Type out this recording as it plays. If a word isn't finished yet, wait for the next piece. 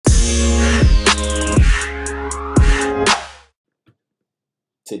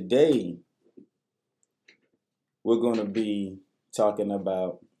Today, we're going to be talking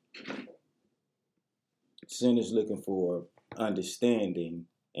about sinners looking for understanding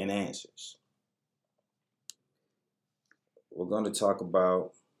and answers. We're going to talk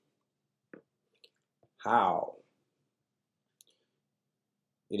about how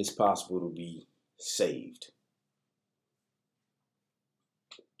it is possible to be saved,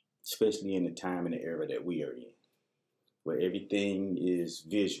 especially in the time and the era that we are in, where everything is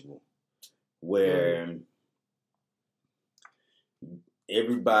visual, where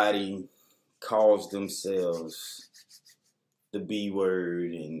everybody calls themselves the B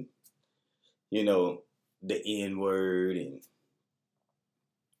word and, the N word,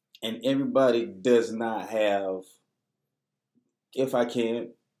 and everybody does not have, if I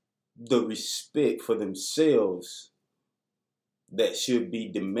can, the respect for themselves that should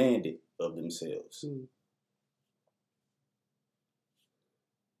be demanded of themselves.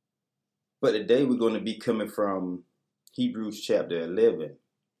 But today we're going to be coming from Hebrews chapter 11,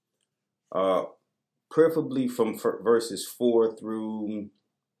 preferably from verses 4 through,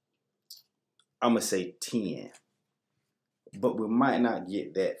 I'm going to say 10. But we might not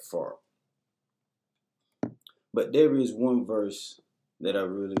get that far. But there is one verse that I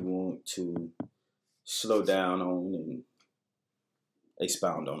really want to slow down on and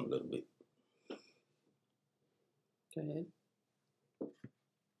expound on a little bit. Go ahead.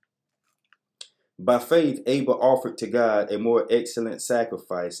 By faith, Abel offered to God a more excellent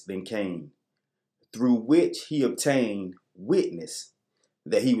sacrifice than Cain, through which he obtained witness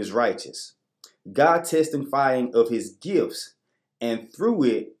that he was righteous, God testifying of his gifts, and through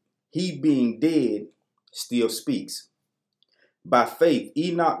it, he being dead still speaks. By faith,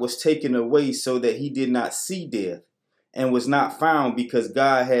 Enoch was taken away so that he did not see death, and was not found because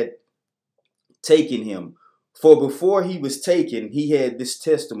God had taken him. For before he was taken, he had this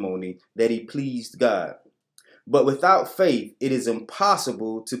testimony that he pleased God. But without faith, it is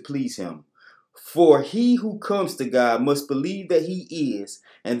impossible to please him. For he who comes to God must believe that he is,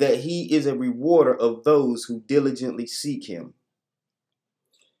 and that he is a rewarder of those who diligently seek him.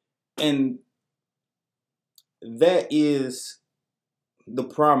 And that is the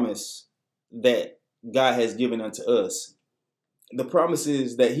promise that God has given unto us. The promise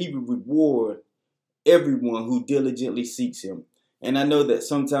is that he will reward everyone who diligently seeks him. And I know that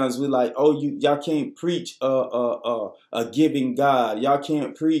sometimes we're like, oh, y'all can't preach a giving God. Y'all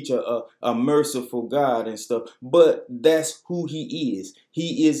can't preach a merciful God and stuff. But that's who he is.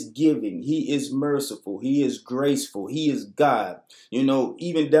 He is giving. He is merciful. He is graceful. He is God.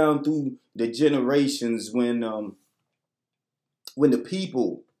 Even down through the generations when the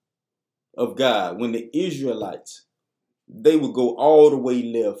people of God, when the Israelites, they would go all the way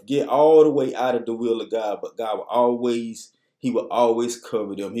left, get all the way out of the will of God, but God would always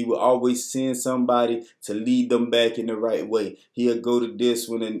cover them. He would always send somebody to lead them back in the right way. He'll go to this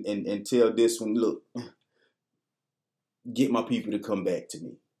one and tell this one, look, get my people to come back to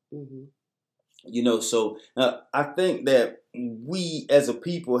me. So I think that we as a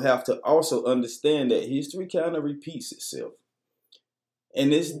people have to also understand that history kind of repeats itself.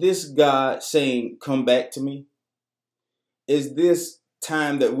 And is this God saying, come back to me? Is this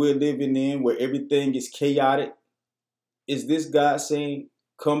time that we're living in where everything is chaotic? Is this God saying,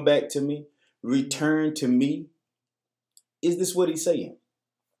 come back to me? Return to me? Is this what he's saying?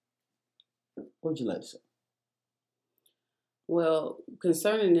 What would you like to say? Well,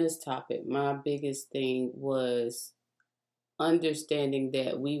 concerning this topic, my biggest thing was understanding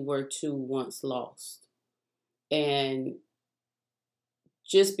that we were too once lost. And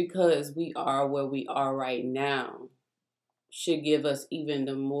just because we are where we are right now should give us even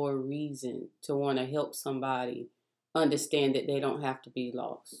the more reason to want to help somebody understand that they don't have to be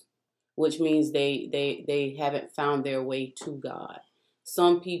lost, which means they haven't found their way to God.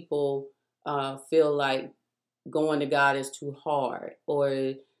 Some people feel like going to God is too hard,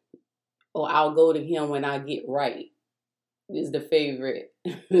 or I'll go to him when I get right is the favorite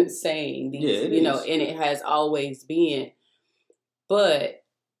saying. And it has always been. But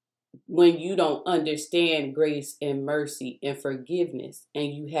when you don't understand grace and mercy and forgiveness,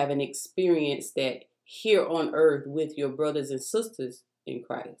 and you haven't experienced that here on earth with your brothers and sisters in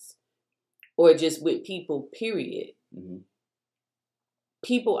Christ, or just with people, period.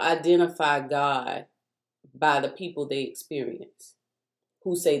 People identify God by the people they experience,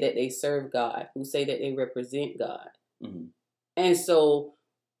 who say that they serve God, who say that they represent God. And so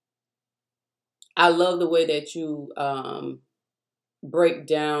I love the way that you break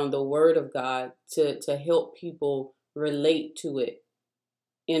down the word of God to help people relate to it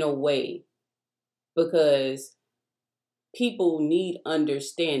in a way, because people need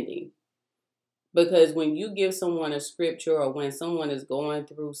understanding. Because when you give someone a scripture, or when someone is going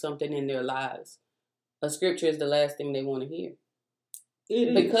through something in their lives, a scripture is the last thing they want to hear.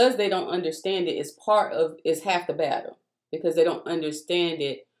 Because they don't understand it, it's half the battle. Because they don't understand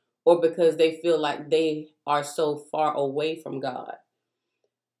it, or because they feel like they are so far away from God.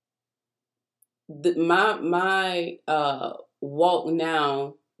 My walk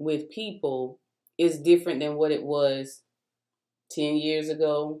now with people is different than what it was 10 years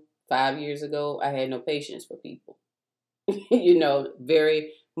ago, 5 years ago. I had no patience for people.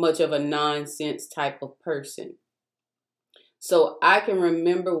 Very much of a nonsense type of person. So I can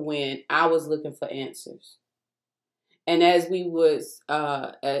remember when I was looking for answers. And as as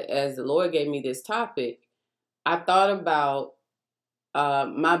the Lord gave me this topic, I thought about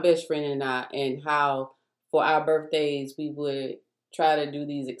my best friend and I, and how for our birthdays we would try to do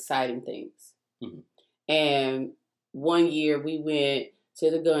these exciting things. Mm-hmm. And one year we went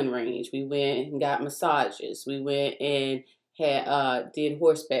to the gun range. We went and got massages. We went and did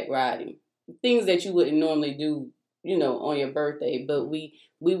horseback riding, things that you wouldn't normally do, on your birthday. But we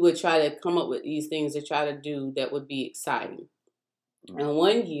would try to come up with these things to try to do that would be exciting. Mm-hmm. And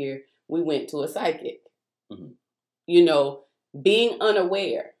one year we went to a psychic. Mm-hmm. Being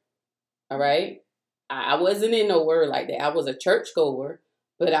unaware. All right. I wasn't in no word like that. I was a churchgoer,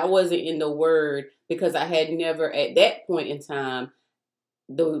 but I wasn't in the word because I had never at that point in time,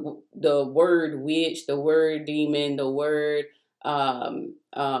 the word witch, the word demon, the word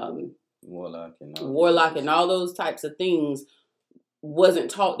warlock and all those types of things wasn't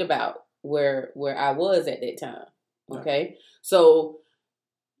talked about where I was at that time. Okay. Right. So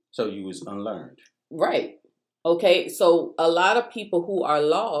you was unlearned. Right. Okay. So a lot of people who are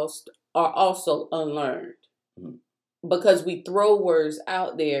lost are also unlearned. Mm-hmm. Because we throw words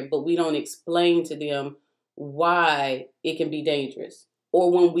out there, but we don't explain to them why it can be dangerous.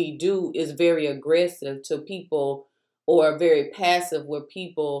 Or when we do, it's very aggressive to people, or very passive where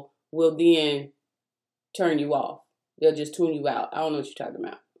people will then turn you off. They'll just tune you out. I don't know what you're talking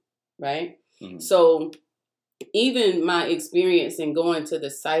about. Right? Mm-hmm. So even my experience in going to the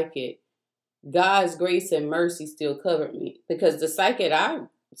psychic, God's grace and mercy still covered me. Because the psychic I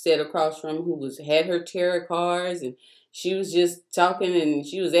sat across from, who had her tarot cards, and she was just talking and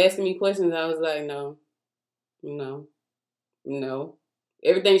she was asking me questions. I was like, no.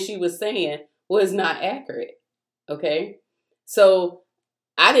 Everything she was saying was not accurate. Okay. So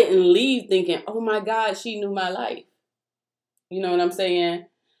I didn't leave thinking, oh my God, she knew my life. You know what I'm saying?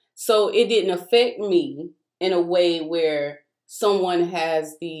 So it didn't affect me in a way where someone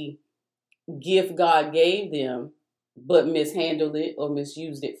has the gift God gave them, but mishandled it or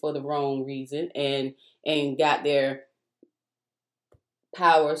misused it for the wrong reason, and got their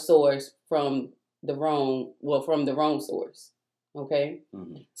power source from the wrong source. Okay.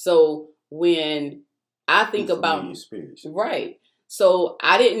 Mm-hmm. So when I think about spirits, right. So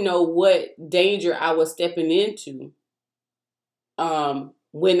I didn't know what danger I was stepping into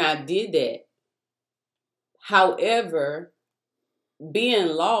when I did that. However, being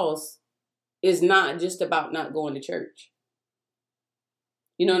lost is not just about not going to church.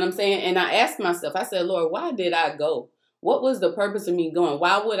 You know what I'm saying? And I asked myself, I said, Lord, why did I go? What was the purpose of me going?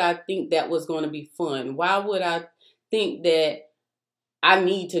 Why would I think that was going to be fun? Why would I think that I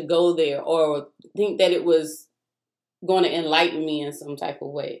need to go there, or think that it was going to enlighten me in some type of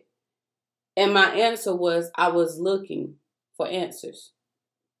way? And my answer was, I was looking for answers.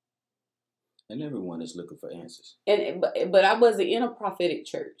 And everyone is looking for answers. But I wasn't in a prophetic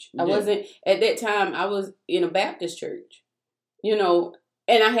church. I wasn't, at that time, I was in a Baptist church.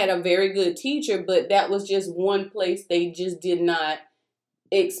 And I had a very good teacher, but that was just one place they just did not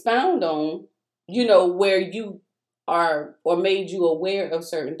expound on, where you are, or made you aware of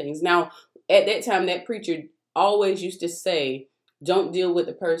certain things. Now, at that time, that preacher always used to say, don't deal with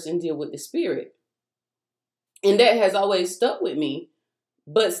the person, deal with the spirit. And that has always stuck with me.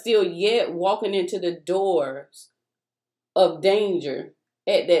 But still, yet walking into the doors of danger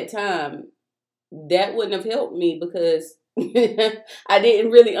at that time, that wouldn't have helped me, because I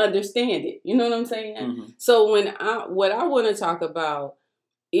didn't really understand it. You know what I'm saying? Mm-hmm. So what I want to talk about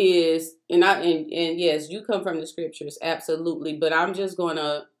is, and yes, you come from the scriptures, absolutely, but I'm just going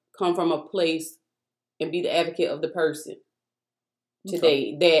to come from a place and be the advocate of the person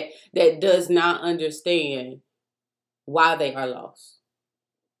today that does not understand why they are lost,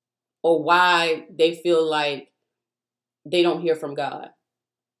 or why they feel like they don't hear from God.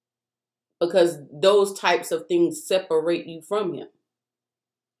 Because those types of things separate you from Him.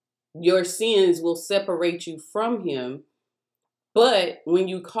 Your sins will separate you from Him. But when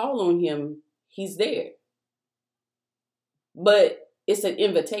you call on Him, He's there. but it's an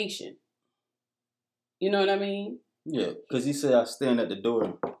invitation. You know what I mean? Yeah, because he said, I stand at the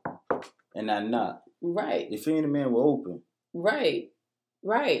door and I knock. Right. If any man will open. Right.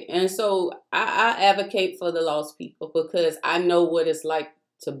 Right. And so I advocate for the lost people because I know what it's like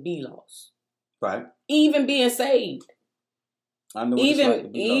to be lost. Right. Even being saved. I know what it's like to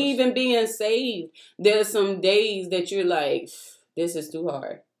be lost. Even being saved, there's some days that you're like, this is too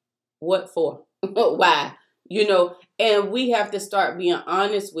hard. What for? Why? You know, and we have to start being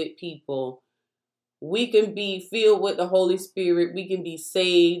honest with people. We can be filled with the Holy Spirit. We can be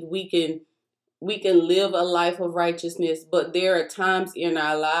saved. We can live a life of righteousness. But there are times in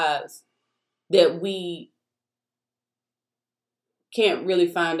our lives that we can't really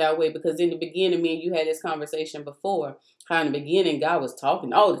find our way, because in the beginning, me and you had this conversation before, how in the beginning God was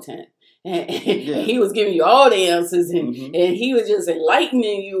talking all the time. And he was giving you all the answers, and he was just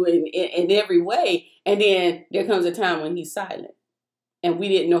enlightening you in every way. And then there comes a time when he's silent. And we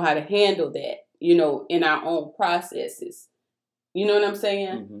didn't know how to handle that, you know, in our own processes. You know what I'm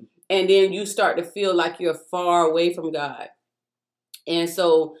saying? And then you start to feel like you're far away from God. And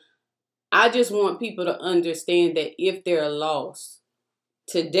so I just want people to understand that if they're lost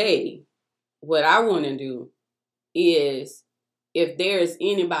today, what I want to do is, if there's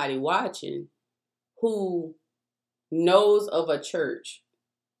anybody watching who knows of a church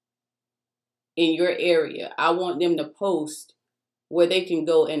in your area, I want them to post where they can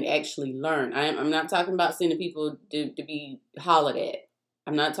go and actually learn. I'm not talking about sending people to be hollered at.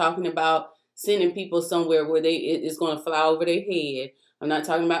 I'm not talking about sending people somewhere where it's going to fly over their head. I'm not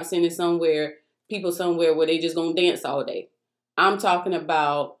talking about sending people somewhere where they just going to dance all day. I'm talking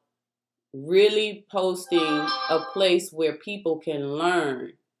about really posting a place where people can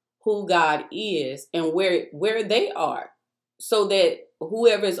learn who God is and where they are, so that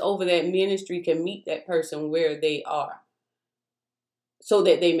whoever is over that ministry can meet that person where they are, so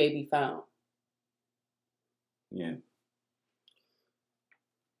that they may be found. Yeah.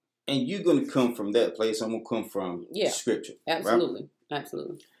 And you're going to come from that place. I'm going to come from Scripture. Absolutely. Right?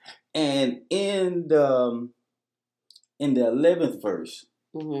 Absolutely. And in the 11th verse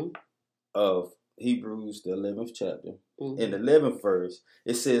of Hebrews, the 11th chapter, in the 11th verse,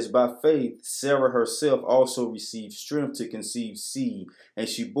 it says, by faith, Sarah herself also received strength to conceive seed, and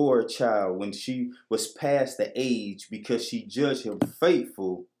she bore a child when she was past the age, because she judged him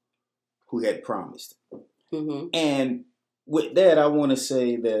faithful who had promised. And with that, I want to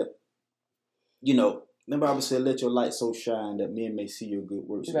say that, you know, the Bible said, let your light so shine that men may see your good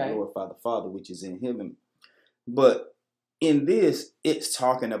works and glorify the Father which is in heaven. But in this, it's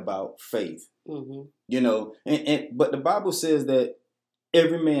talking about faith. You know, but the Bible says that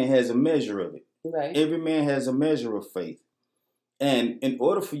every man has a measure of it. Right. Every man has a measure of faith. And in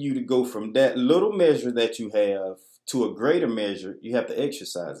order for you to go from that little measure that you have to a greater measure, you have to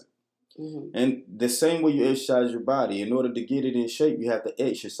exercise it. And the same way you exercise your body, in order to get it in shape, you have to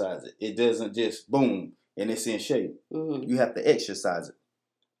exercise it. It doesn't just boom and it's in shape. You have to exercise it.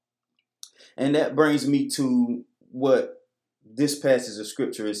 And that brings me to what this passage of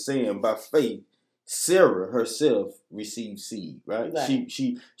Scripture is saying. By faith, Sarah herself received seed, right?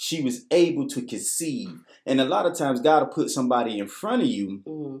 She was able to conceive. And a lot of times God will put somebody in front of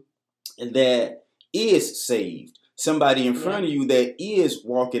you that is saved. Somebody in front of you that is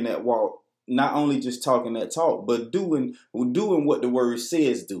walking that walk, not only just talking that talk, but doing what the word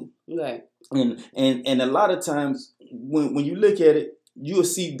says do. Right. And a lot of times when you look at it, you'll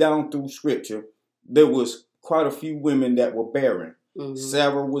see down through Scripture, there was quite a few women that were barren.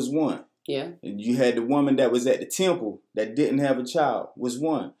 Sarah was one. Yeah. And you had the woman that was at the temple that didn't have a child, was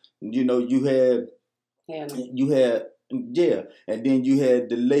one. You know, you had Hannah. And then you had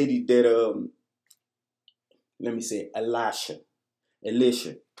the lady that let me say Elisha,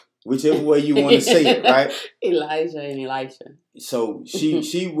 whichever way you want to say it, right? Elijah and Elisha. So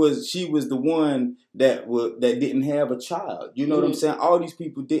she was the one that didn't have a child. You know what I'm saying? All these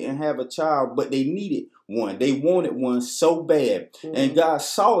people didn't have a child, but they needed one. They wanted one so bad, and God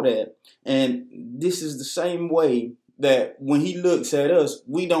saw that. And this is the same way that when He looks at us,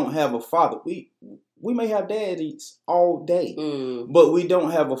 we don't have a father. We may have daddies all day, but we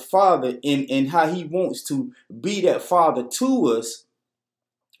don't have a father in how He wants to be that father to us,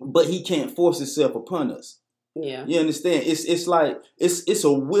 but He can't force Himself upon us. Yeah. You understand? It's like, it's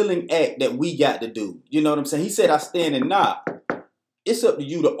a willing act that we got to do. You know what I'm saying? He said, I stand and knock. It's up to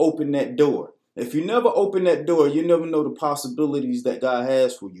you to open that door. If you never open that door, you never know the possibilities that God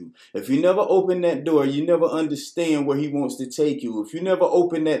has for you. If you never open that door, you never understand where He wants to take you. If you never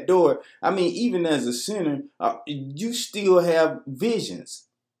open that door, I mean, even as a sinner, you still have visions.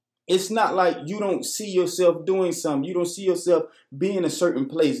 It's not like you don't see yourself doing something. You don't see yourself being a certain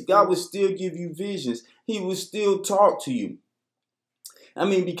place. God will still give you visions. He will still talk to you. I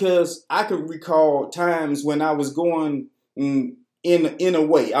mean, because I could recall times when I was going in a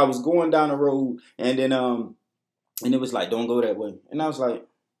way. I was going down the road, and then and it was like, don't go that way. And I was like,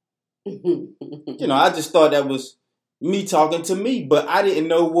 I just thought that was me talking to me, but I didn't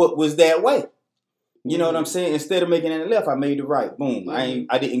know what was that way. You know what I'm saying? Instead of making it left, I made it right. Boom. I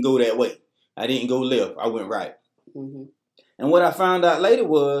didn't go that way. I didn't go left. I went right. And what I found out later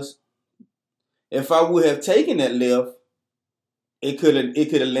was, if I would have taken that left, it could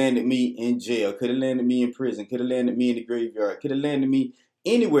have landed me in jail. Could have landed me in prison. Could have landed me in the graveyard. Could have landed me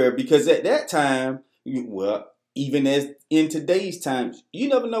anywhere, because at that time, even as in today's times, you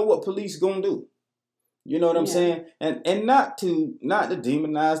never know what police gonna do. You know what I'm saying? And not to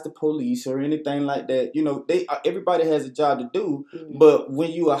demonize the police or anything like that. Everybody has a job to do. But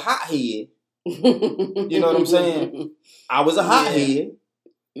when you a hothead, you know what I'm saying? I was a hothead.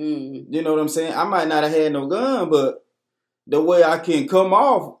 You know what I'm saying? I might not have had no gun, but the way I can come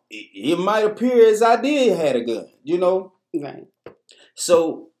off, it might appear as I did had a gun. Right.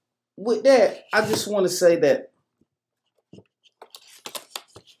 So with that, I just want to say that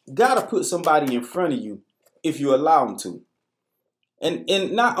gotta put somebody in front of you if you allow them to.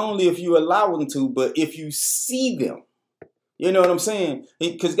 And not only if you allow them to, but if you see them. You know what I'm saying?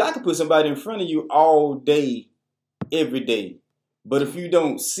 Because God can put somebody in front of you all day, every day. But if you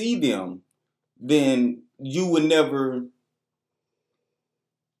don't see them, then you would never...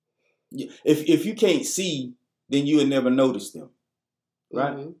 If you can't see, then you would never notice them.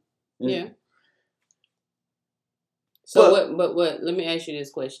 Right? Yeah. So but let me ask you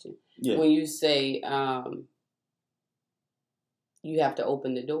this question. Yeah. When you say you have to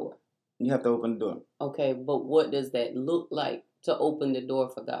open the door. You have to open the door. Okay, but what does that look like to open the door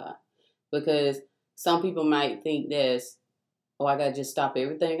for God? Because some people might think that's, I got to just stop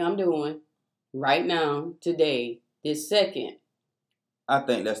everything I'm doing right now, today, this second. I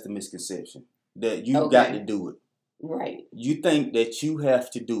think that's the misconception. That you got to do it. Right. You think that you have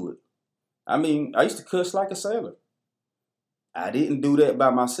to do it. I mean, I used to cuss like a sailor. I didn't do that by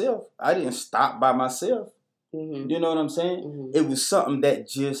myself. I didn't stop by myself. You know what I'm saying? It was something that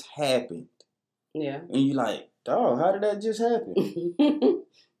just happened. Yeah. And you're like, dog, how did that just happen?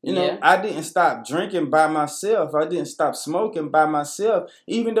 I didn't stop drinking by myself. I didn't stop smoking by myself.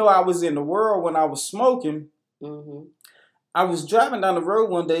 Even though I was in the world when I was smoking, I was driving down the road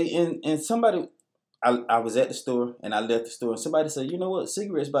one day and somebody... I was at the store and I left the store and somebody said, you know what,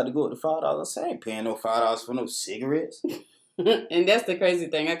 cigarettes about to go up to $5. I said, I ain't paying no $5 for no cigarettes. And that's the crazy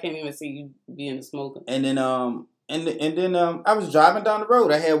thing. I can't even see you being a smoker. And then I was driving down the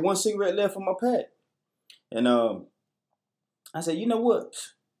road. I had one cigarette left in my pack. And I said, you know what?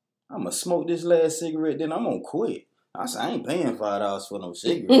 I'm gonna smoke this last cigarette, then I'm gonna quit. I said, I ain't paying $5 for no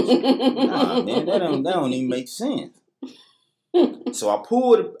cigarettes. Nah, man, that don't even make sense. So I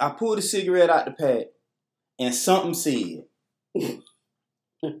pulled a cigarette out the pack, and something said, if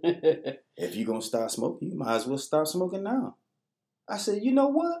you're gonna start smoking, you might as well start smoking now. I said, you know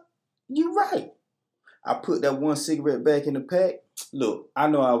what? You're right. I put that one cigarette back in the pack. Look, I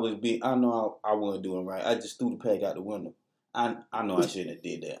know I wasn't doing right. I just threw the pack out the window. I know I shouldn't have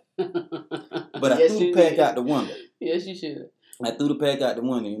did that. But I threw the pack out the window. Yes, you should. I threw the pack out the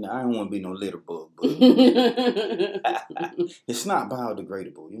window. I don't want to be no litter bug, but it's not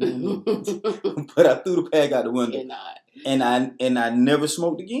biodegradable, you know what I mean? But I threw the pack out the window. You're not. And I never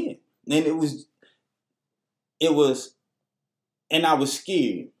smoked again. And it was, and I was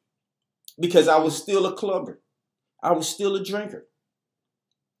scared because I was still a clubber. I was still a drinker.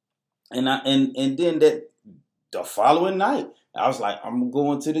 And then the following night, I was like, I'm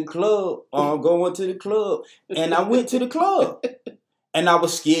going to the club. I'm going to the club. And I went to the club. And I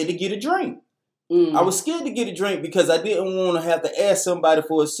was scared to get a drink. I was scared to get a drink because I didn't want to have to ask somebody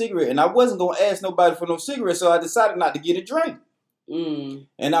for a cigarette. And I wasn't going to ask nobody for no cigarette, so I decided not to get a drink.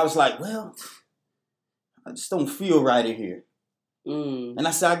 And I was like, well, I just don't feel right in here. And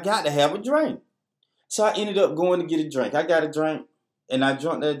I said, I got to have a drink. So I ended up going to get a drink. I got a drink, and I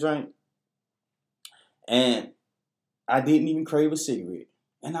drank that drink. And I didn't even crave a cigarette.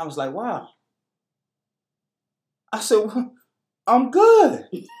 And I was like, wow. I said, well, I'm good.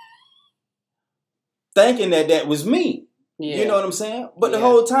 Thinking that was me. Yeah. You know what I'm saying? But the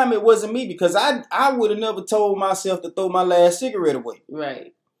whole time it wasn't me because I would have never told myself to throw my last cigarette away.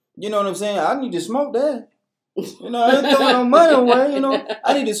 Right. You know what I'm saying? I need to smoke that. I ain't throwing no money away,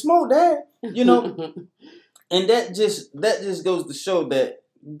 I need to smoke that, And that just goes to show that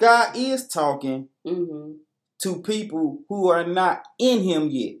God is talking to people who are not in him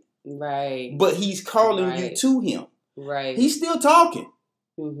yet. Right. But he's calling you Right. to him. Right. He's still talking.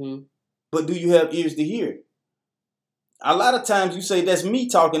 Mm-hmm. But do you have ears to hear? A lot of times you say, that's me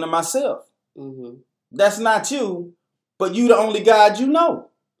talking to myself. Mm-hmm. That's not you, but you the only God you know.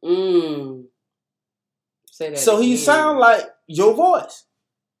 Say that So he again. sound like your voice.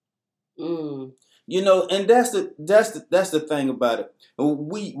 Mm. You know, and that's the thing about it.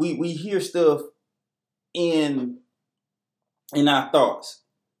 We hear stuff in our thoughts,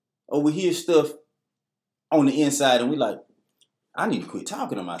 or we hear stuff on the inside, and we like, I need to quit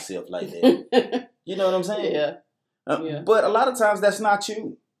talking to myself like that. You know what I'm saying? Yeah. Yeah. But a lot of times that's not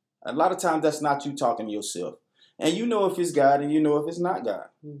you. A lot of times that's not you talking to yourself. And you know if it's God and you know if it's not God.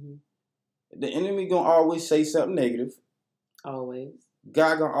 Mm-hmm. The enemy gonna always say something negative. Always.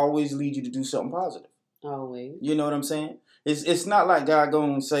 God gonna always lead you to do something positive. Always. You know what I'm saying? It's not like God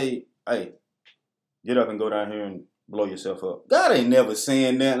gonna say, hey, get up and go down here and blow yourself up. God ain't never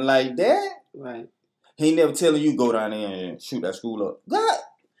saying nothing like that. Right. He ain't never telling you go down there and shoot that school up. God,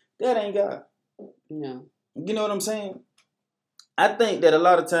 that ain't God. No. You know what I'm saying? I think that a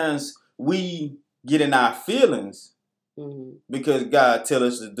lot of times we get in our feelings because God tell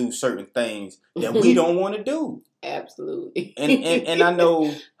us to do certain things that we don't want to do. Absolutely. And I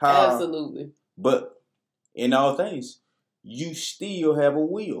know how. Absolutely. But in all things, you still have a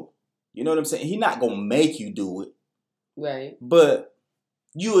will. You know what I'm saying? He's not gonna make you do it. Right. But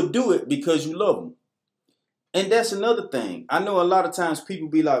you'll do it because you love him. And that's another thing. I know a lot of times people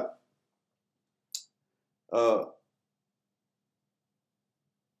be like, how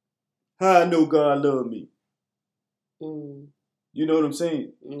I know God love me? You know what I'm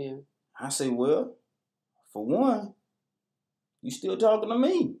saying? Yeah. I say, well, for one, you still talking to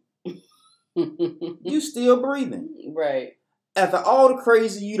me. You still breathing. Right. After all the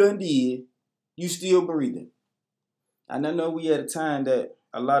crazy you done did, you still breathing. And I know we at a time that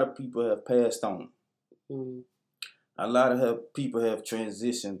a lot of people have passed on. A lot of people have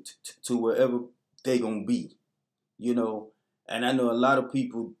transitioned to wherever they gonna be. You know, and I know a lot of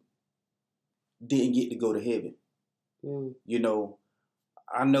people didn't get to go to heaven. You know,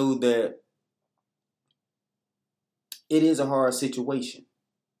 I know that it is a hard situation.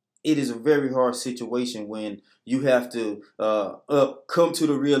 It is a very hard situation when you have to come to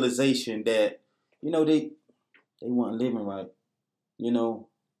the realization that, you know, they weren't living right. You know,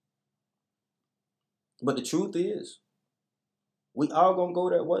 but the truth is, we all gonna go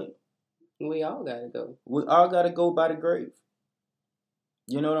that way. We all gotta go. We all gotta go by the grave.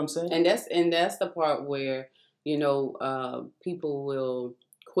 You know what I'm saying? And that's the part where, you know, people will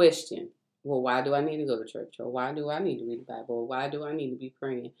question, well, why do I need to go to church? Or why do I need to read the Bible? Or why do I need to be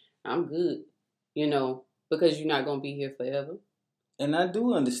praying? I'm good, you know, because you're not going to be here forever. And I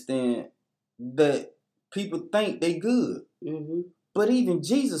do understand that people think they good. Mm-hmm. But even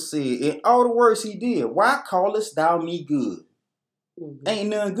Jesus said, in all the words he did, why callest thou me good? Mm-hmm. Ain't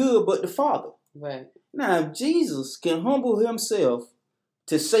none good but the Father. Right. Now, if Jesus can humble himself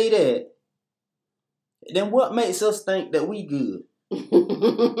to say that, then what makes us think that we good?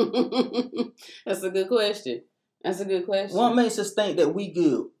 That's a good question. That's a good question. What makes us think that we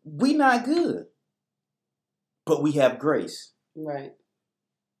good? We not good. But we have grace. Right.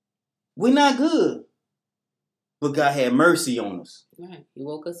 We not good. But God had mercy on us. Right. He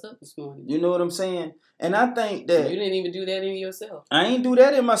woke us up this morning. You know what I'm saying? And I think that... You didn't even do that in yourself. I ain't do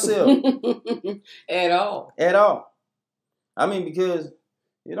that in myself. At all. At all. I mean, because,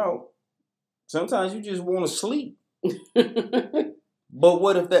 you know, sometimes you just want to sleep. But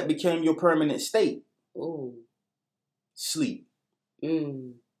what if that became your permanent state? Ooh. Sleep.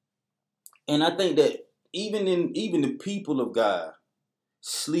 And I think that even the people of God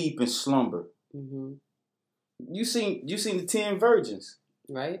sleep and slumber. Mm-hmm. You seen the 10 virgins,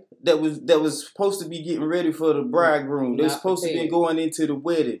 right? That was supposed to be getting ready for the bridegroom. They were supposed to be going into the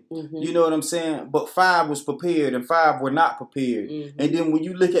wedding. Mm-hmm. You know what I'm saying? But 5 was prepared and 5 were not prepared. Mm-hmm. And then when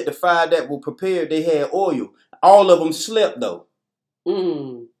you look at the 5 that were prepared, they had oil. All of them slept though.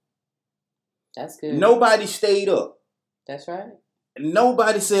 That's good. Nobody stayed up. That's right.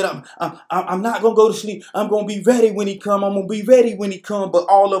 Nobody said, I'm not going to go to sleep. I'm going to be ready when he come. I'm going to be ready when he come. But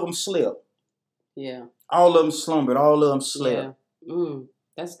all of them slept. Yeah. All of them slumbered. All of them slept. Yeah.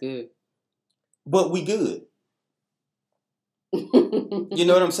 That's good. But we good. You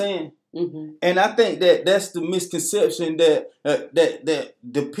know what I'm saying? Mm-hmm. And I think that that's the misconception that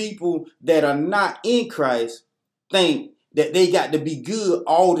the people that are not in Christ think that they got to be good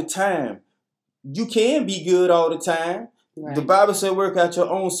all the time. You can be good all the time. The Bible said work out your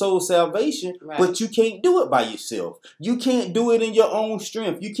own soul salvation, but you can't do it by yourself. You can't do it in your own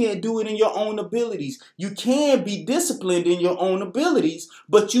strength. You can't do it in your own abilities. You can be disciplined in your own abilities,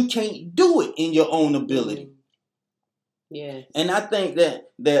 but you can't do it in your own ability. Yeah. And I think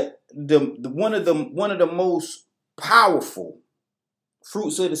that one of the most powerful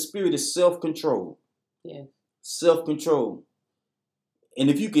fruits of the Spirit is self-control. Yeah. Self-control. And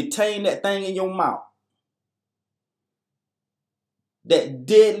if you can tame that thing in your mouth, that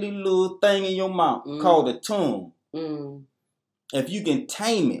deadly little thing in your mouth called a tongue, if you can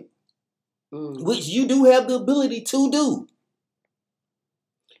tame it, which you do have the ability to do,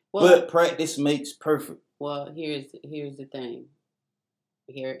 but practice makes perfect. Well, here's the thing.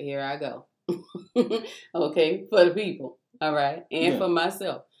 Here I go. Okay, for the people, all right, and for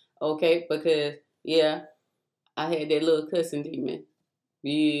myself, okay, because I had that little cussing demon.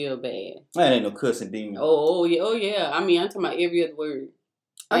 Real bad. That ain't no cussing demon. Oh yeah. I mean, I'm talking about every other word.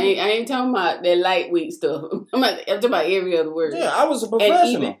 I ain't talking about that lightweight stuff. I'm talking about every other word. Yeah, I was a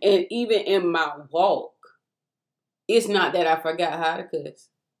professional. And even in my walk, it's not that I forgot how to cuss.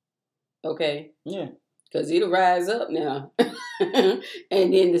 Okay? Yeah. Because it'll rise up now. And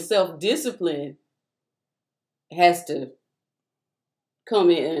then the self-discipline has to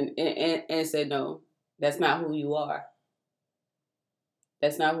come in and say, no, that's not who you are.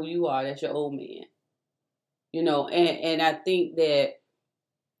 That's not who you are. That's your old man. You know, and I think that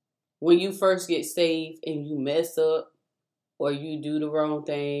when you first get saved and you mess up or you do the wrong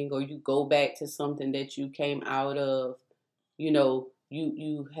thing or you go back to something that you came out of, you know,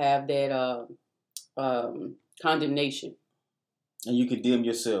 you have that condemnation. And you condemn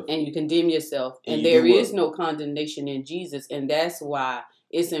yourself. And there is no condemnation in Jesus. And that's why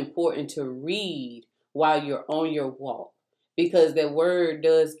it's important to read while you're on your walk. Because the word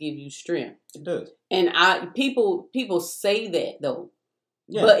does give you strength. It does. And people say that though.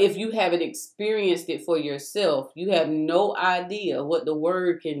 Yeah. But if you haven't experienced it for yourself, you have no idea what the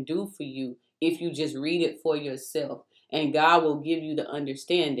word can do for you if you just read it for yourself. And God will give you the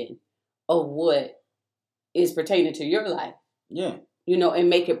understanding of what is pertaining to your life. Yeah. You know, and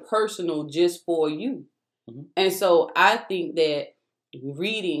make it personal just for you. Mm-hmm. And so I think that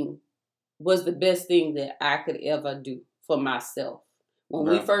reading was the best thing that I could ever do for myself. When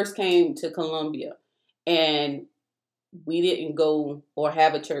we first came to Columbia and we didn't go or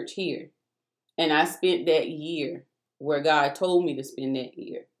have a church here. And I spent that year where God told me to spend that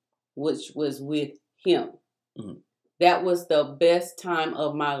year, which was with him. Mm-hmm. That was the best time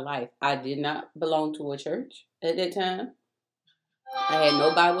of my life. I did not belong to a church at that time. I had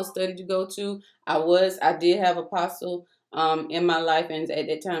no Bible study to go to. I did have Apostle in my life. And at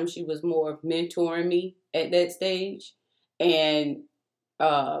that time, she was more mentoring me at that stage. And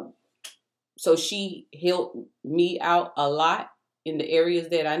so she helped me out a lot in the areas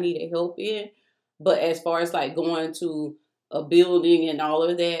that I needed help in. But as far as like going to a building and all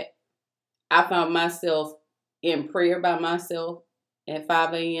of that, I found myself in prayer by myself at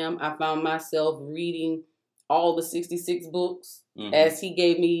 5 a.m. I found myself reading all the 66 books as he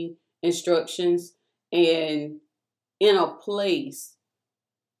gave me instructions, and in a place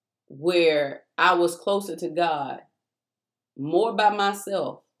where I was closer to God, more by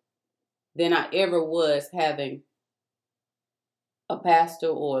myself than I ever was having a pastor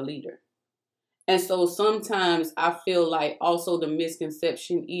or a leader. And so sometimes I feel like also the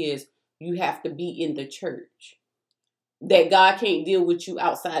misconception is you have to be in the church. That God can't deal with you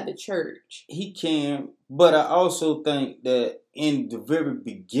outside the church. He can, but I also think that in the very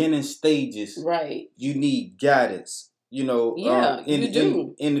beginning stages, you need guidance. You know, you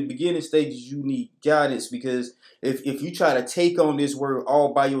do. In the beginning stages, you need guidance, because if you try to take on this word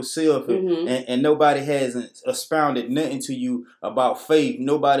all by yourself and nobody has expounded nothing to you about faith,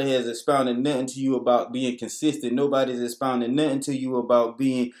 nobody has expounded nothing to you about being consistent, nobody's expounded nothing to you about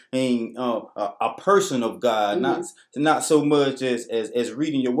being a person of God, not so much as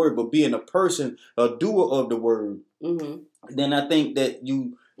reading your word, but being a person, a doer of the word, then I think that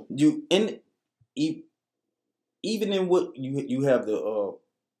even in what you have the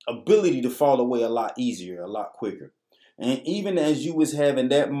ability to fall away a lot easier, a lot quicker. And even as you was having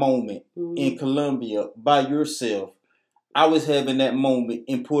that moment in Colombia by yourself, I was having that moment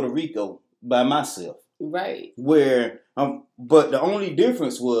in Puerto Rico by myself. Right. Where, but the only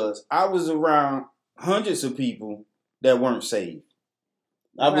difference was I was around hundreds of people that weren't saved.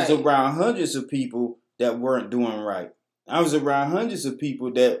 I was around hundreds of people that weren't doing right. I was around hundreds of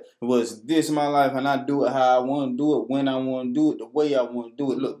people that was, this my life and I do it how I want to do it, when I want to do it, the way I want to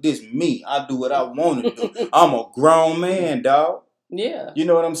do it. Look, this me. I do what I want to do. I'm a grown man, dog. Yeah. You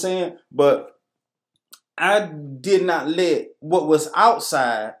know what I'm saying? But I did not let what was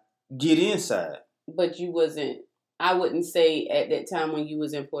outside get inside. But you wasn't. I wouldn't say at that time when you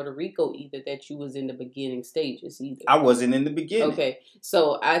was in Puerto Rico either that you was in the beginning stages either. I wasn't in the beginning. Okay,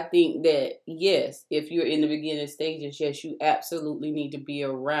 so I think that yes, if you're in the beginning stages, yes, you absolutely need to be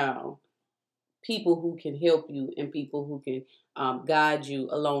around people who can help you and people who can guide you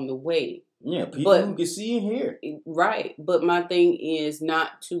along the way. Yeah, people who can see and hear. Right, but my thing is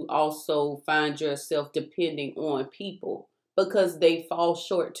not to also find yourself depending on people. Because they fall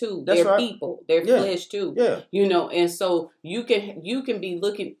short too. That's They're right. people. They're flesh too. Yeah. You know, and so you can be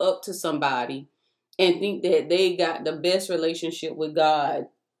looking up to somebody and think that they got the best relationship with God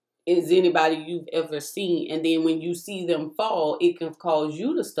is anybody you've ever seen. And then when you see them fall, it can cause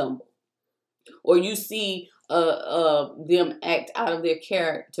you to stumble. Or you see them act out of their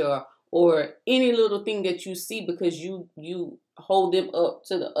character or any little thing that you see because you hold them up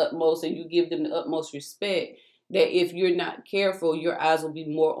to the utmost and you give them the utmost respect. That if you're not careful, your eyes will be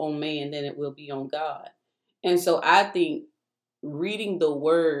more on man than it will be on God. And so I think reading the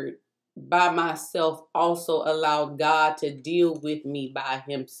word by myself also allowed God to deal with me by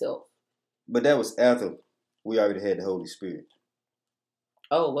himself. But that was after we already had the Holy Spirit.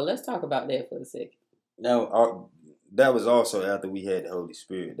 Oh, well, let's talk about that for a second. Now, that was also after we had the Holy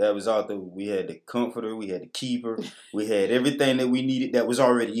Spirit. That was after we had the Comforter, we had the Keeper, we had everything that we needed that was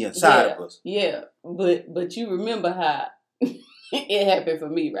already inside of us. Yeah, but you remember how it happened for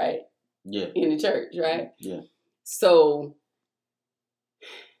me, right? Yeah. In the church, right? Yeah. So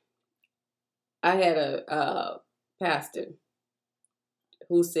I had a pastor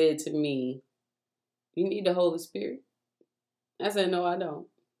who said to me, "You need the Holy Spirit." I said, "No, I don't.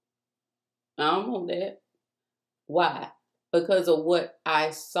 I don't want that." Why? Because of what I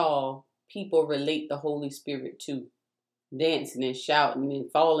saw people relate the Holy Spirit to. Dancing and shouting and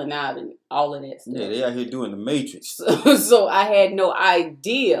falling out and all of that stuff. Yeah, they out here doing the Matrix. So I had no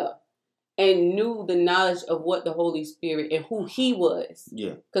idea and knew the knowledge of what the Holy Spirit and who he was.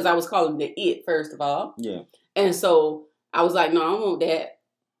 Yeah. Because I was calling the it, first of all. Yeah. And so I was like, no, I don't want that.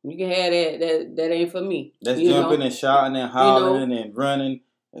 You can have that. That ain't for me. That's jumping and shouting and hollering and running.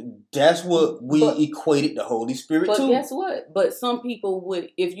 That's what we equated the Holy Spirit to. But guess what? But some people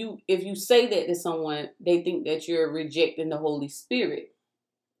would, if you say that to someone, they think that you're rejecting the Holy Spirit.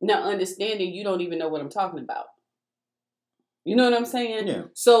 Now, understanding you don't even know what I'm talking about. You know what I'm saying? Yeah.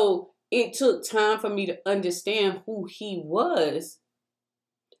 So it took time for me to understand who he was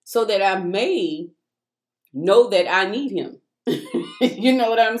so that I may know that I need him. You know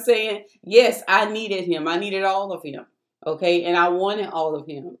what I'm saying? Yes, I needed him. I needed all of him. Okay. And I wanted all of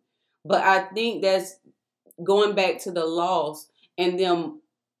him. But I think that's going back to the lost and them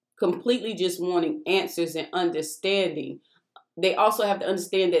completely just wanting answers and understanding. They also have to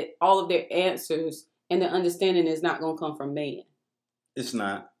understand that all of their answers and the understanding is not going to come from man. It's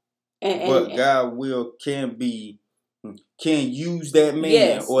not. But God can use that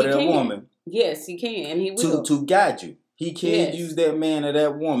man or that woman. Yes, he can. And he will. To guide you. He can use that man or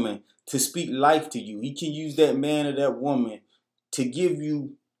that woman to speak life to you. He can use that man or that woman to give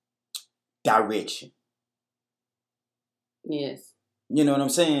you direction. Yes. You know what I'm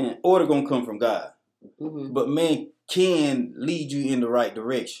saying? Order gonna come from God. Mm-hmm. But man can lead you in the right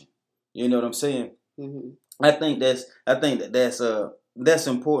direction. You know what I'm saying? Mm-hmm. I think that's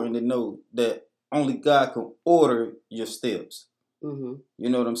important to know that only God can order your steps. Mm-hmm. You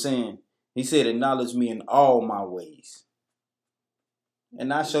know what I'm saying? He said, "Acknowledge me in all my ways,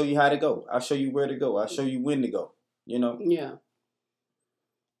 and I'll show you how to go. I'll show you where to go. I'll show you when to go." You know? Yeah.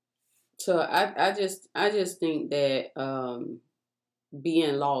 So I just think that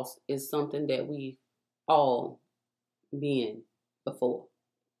being lost is something that we've all been before.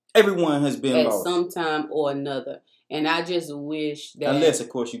 Everyone has been lost at some time or another, and I just wish that, unless of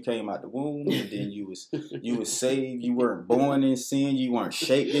course you came out the womb and then you was saved. You weren't born in sin. You weren't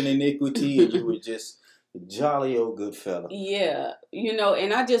shaped in iniquity, and you were just a jolly old good fella. Yeah, you know.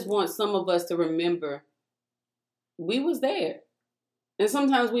 And I just want some of us to remember we was there. And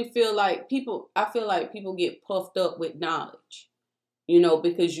sometimes we feel like I feel like people get puffed up with knowledge, you know,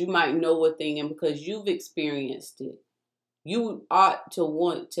 because you might know a thing and because you've experienced it, you ought to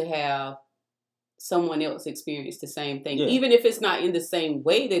want to have someone else experience the same thing, even if it's not in the same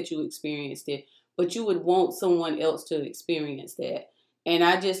way that you experienced it, but you would want someone else to experience that. And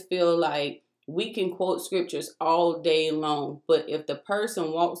I just feel like we can quote scriptures all day long, but if the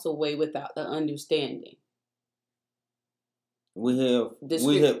person walks away without the understanding, we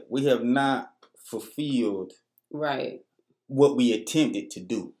have not fulfilled what we attempted to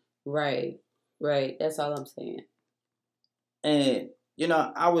do. Right. That's all I'm saying. And you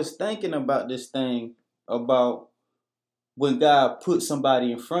know, I was thinking about this thing about when God put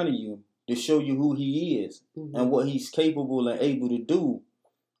somebody in front of you to show you who he is and what he's capable and able to do.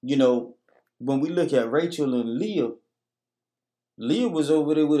 You know, when we look at Rachel and Leah, Leah was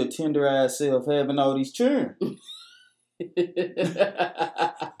over there with a tenderized self having all these children.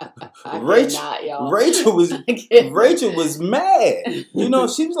 Rachel was mad. You know,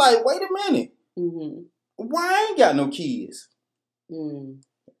 she was like, wait a minute. Why I ain't got no kids? And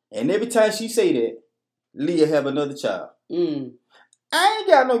every time she say that, Leah have another child. I ain't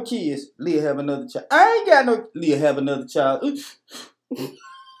got no kids. Leah have another child. I ain't got no. Leah have another child.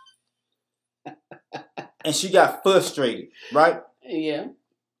 And she got frustrated, right? Yeah.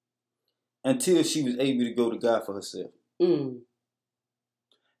 Until she was able to go to God for herself.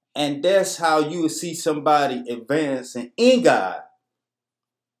 And that's how you will see somebody advancing in God.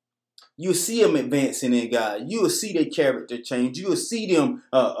 You'll see them advancing in God. You will see their character change. You will see them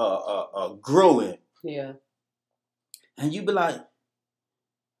growing. Yeah. And you be like,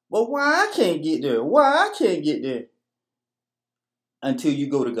 well, why I can't get there? Why I can't get there? Until you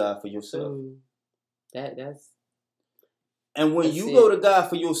go to God for yourself. And when you go to God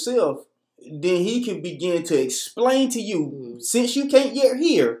for yourself, then he can begin to explain to you, since you can't yet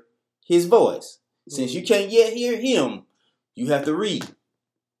hear his voice, since you can't yet hear him, you have to read.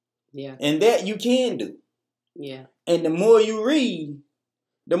 Yeah. And that you can do. Yeah. And the more you read,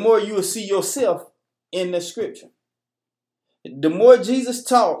 the more you will see yourself in the scripture. The more Jesus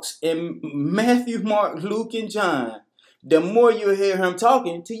talks in Matthew, Mark, Luke, and John, the more you hear him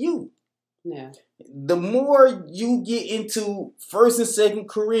talking to you. Yeah. The more you get into 1st and 2nd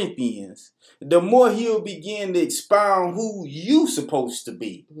Corinthians, the more he'll begin to expound who you supposed to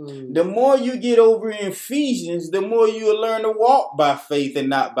be. The more you get over in Ephesians, the more you'll learn to walk by faith and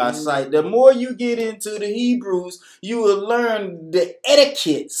not by sight. The more you get into the Hebrews, you will learn the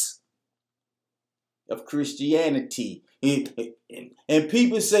etiquettes of Christianity. And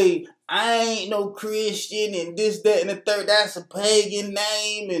people say, I ain't no Christian and this, that, and the third. That's a pagan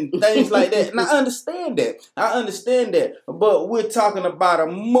name and things like that. And I understand that. But we're talking about a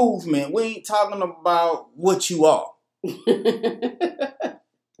movement. We ain't talking about what you are.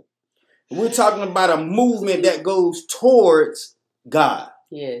 We're talking about a movement that goes towards God.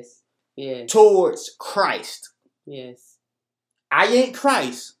 Yes. Yes. Towards Christ. Yes. I ain't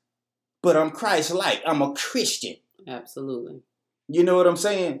Christ, but I'm Christ-like. I'm a Christian. Absolutely. You know what I'm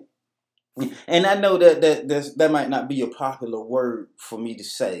saying? And I know that might not be a popular word for me to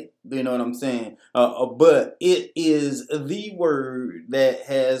say. You know what I'm saying? But it is the word that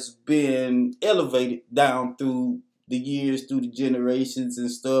has been elevated down through the years, through the generations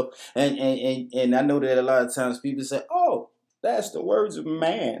and stuff. And I know that a lot of times people say, oh, that's the words of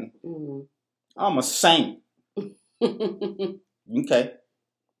man. I'm a saint. Okay.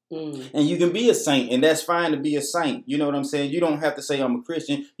 And you can be a saint, and that's fine to be a saint. You know what I'm saying? You don't have to say I'm a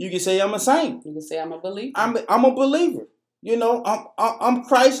Christian. You can say I'm a saint. You can say I'm a believer. I'm a believer. You know, I'm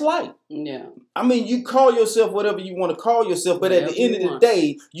Christ-like. Yeah. I mean, you call yourself whatever you want to call yourself, but at the end of the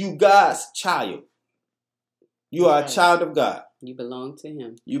day, you God's child. You are a child of God. You belong to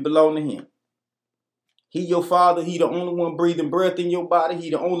him. You belong to him. He your father. He the only one breathing breath in your body. He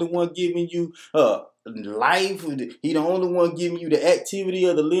the only one giving you life. He the only one giving you the activity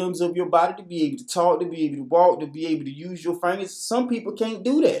of the limbs of your body to be able to talk, to be able to walk, to be able to use your fingers. Some people can't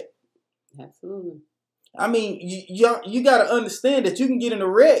do that. Absolutely. I mean, you got to understand that you can get in a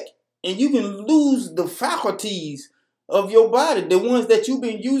wreck and you can lose the faculties of your body, the ones that you've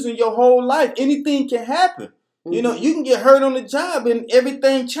been using your whole life. Anything can happen. You know, you can get hurt on the job and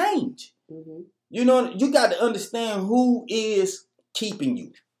everything change. You know, you got to understand who is keeping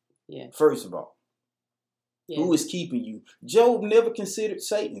you. Yeah. First of all. Yeah. Who is keeping you? Job never considered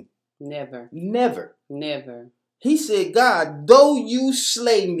Satan. Never. Never. Never. He said, God, though you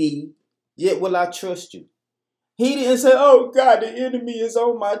slay me, yet will I trust you. He didn't say, oh, God, the enemy is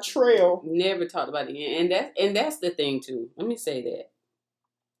on my trail. Never talked about it. And that's the thing, too. Let me say that.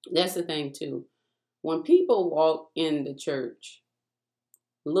 That's the thing, too. When people walk in the church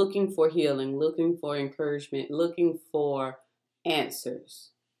looking for healing, looking for encouragement, looking for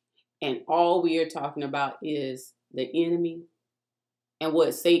answers, and all we are talking about is the enemy and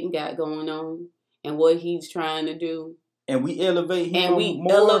what Satan got going on and what he's trying to do. And we elevate him. And we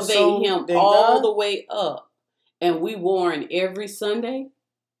elevate him all the way up. And we warn every Sunday.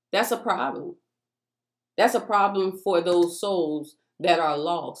 That's a problem. That's a problem for those souls that are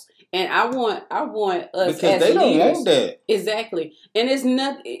lost. And I want us because as they don't leaders, want that. Exactly. And it's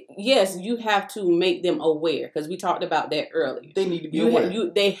not, yes, you have to make them aware, because we talked about that earlier. They need to be aware.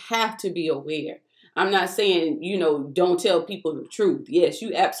 They have to be aware. I'm not saying, don't tell people the truth. Yes,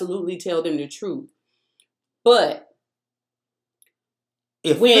 you absolutely tell them the truth. But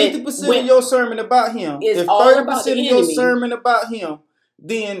if when 50% of your sermon about him, it's if all 30% about the of your enemy, sermon about him,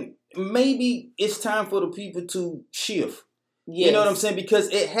 then maybe it's time for the people to shift. yes, You know what I'm saying? Because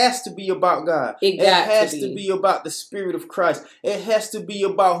it has to be about God. It has to be about the Spirit of Christ. It has to be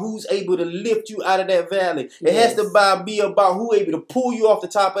about who's able to lift you out of that valley. It has to be about who able to pull you off the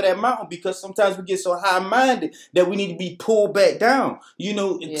top of that mountain, because sometimes we get so high-minded that we need to be pulled back down, you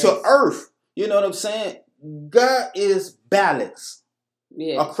know, to earth. You know what I'm saying? God is balanced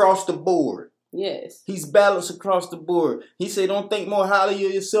across the board. Yes. He's balanced across the board. He said, don't think more highly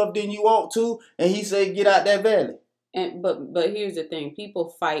of yourself than you ought to. And he said, get out that valley. And but here's the thing.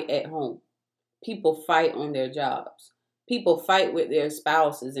 People fight at home. People fight on their jobs. People fight with their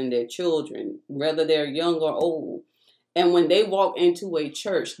spouses and their children, whether they're young or old. And when they walk into a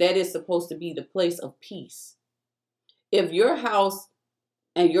church, that is supposed to be the place of peace. If your house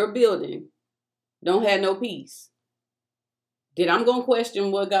and your building don't have no peace, then I'm going to question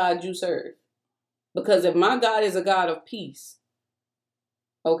what God you serve. Because if my God is a God of peace,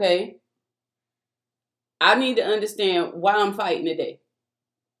 okay, I need to understand why I'm fighting today.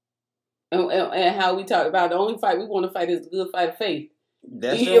 And how we talk about the only fight we want to fight is the good fight of faith.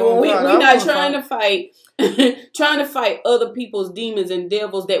 We're not trying to fight trying to fight other people's demons and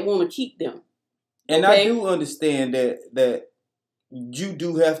devils that want to keep them. And I do understand that you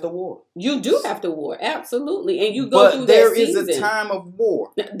do have to war. You do have to war, absolutely. And you go through that season. There is a time of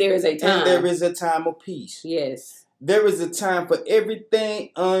war. There is a time. And there is a time of peace. Yes. There is a time for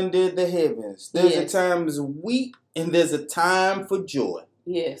everything under the heavens. There's a time to weep, and there's a time for joy.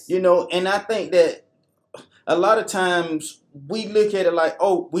 Yes. You know, and I think that a lot of times we look at it like,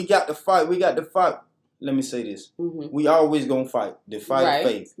 oh, we got to fight. Let me say this. Mm-hmm. We always going to fight. The fight of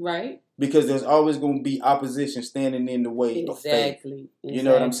faith. Right. Because there's always going to be opposition standing in the way of faith. You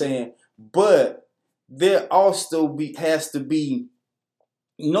know what I'm saying? But there also has to be,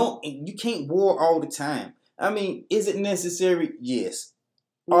 you can't war all the time. I mean, is it necessary? Yes.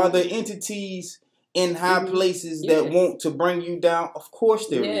 Mm-hmm. Are there entities in high places that want to bring you down? Of course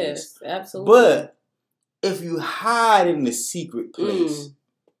there is. Yes, absolutely. But if you hide in the secret place,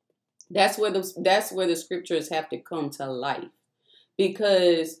 that's where the scriptures have to come to life.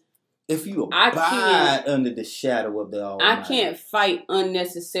 Because if you abide under the shadow of the Almighty, I can't fight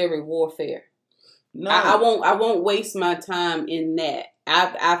unnecessary warfare. No, I won't waste my time in that.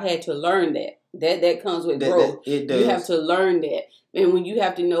 I've had to learn that. That comes with growth. It does. You have to learn that. And when you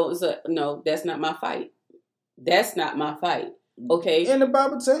have to know, no, that's not my fight. That's not my fight. Okay? And the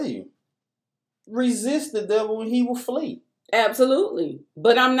Bible tells you, resist the devil and he will flee. Absolutely.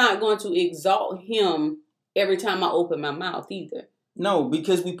 But I'm not going to exalt him every time I open my mouth either. No,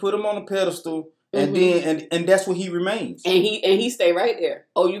 because we put him on a pedestal and then and that's where he remains. And he stay right there.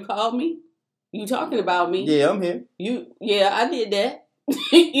 Oh, you called me? You talking about me? Yeah, I'm here. Yeah, I did that.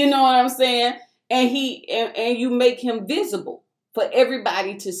 You know what I'm saying? And you make him visible for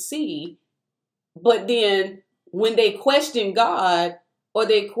everybody to see. But then when they question God, or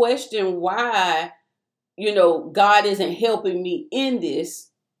they question why, God isn't helping me in this,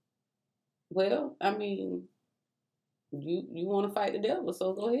 well, I mean, you want to fight the devil,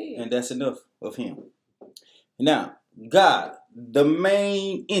 so go ahead. And that's enough of him. Now, God, the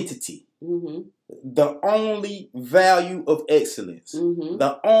main entity, the only value of excellence,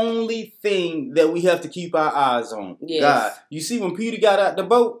 the only thing that we have to keep our eyes on, God. You see, when Peter got out the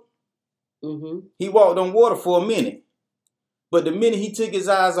boat, he walked on water for a minute. But the minute he took his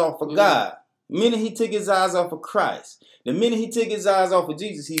eyes off of God, the minute he took his eyes off of Christ, the minute he took his eyes off of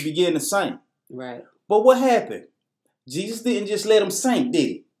Jesus, he began to sink. Right. But what happened? Jesus didn't just let him sink, did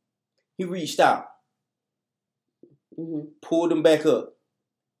he? He reached out, pulled him back up,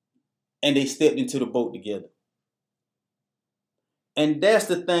 and they stepped into the boat together. And that's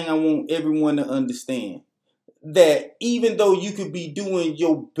the thing I want everyone to understand. That even though you could be doing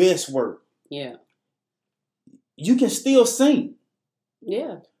your best work, you can still sing.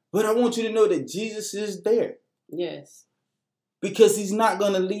 Yeah. But I want you to know that Jesus is there. Yes. Because he's not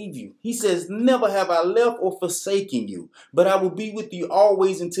going to leave you. He says, never have I left or forsaken you, but I will be with you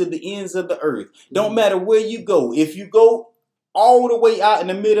always until the ends of the earth. Don't matter where you go. If you go all the way out in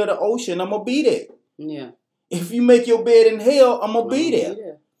the middle of the ocean, I'm going to be there. Yeah. If you make your bed in hell, I'm going to be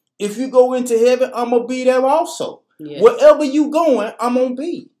there. If you go into heaven, I'm going to be there also. Yes. Wherever you going, I'm going to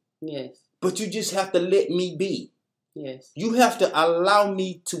be. Yes. But you just have to let me be. Yes. You have to allow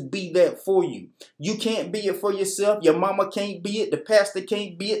me to be that for you. You can't be it for yourself. Your mama can't be it. The pastor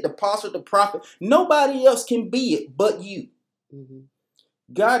can't be it. The apostle, the prophet. Nobody else can be it but you.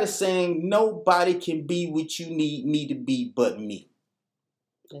 God is saying nobody can be what you need me to be but me.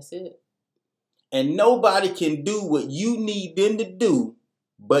 That's it. And nobody can do what you need them to do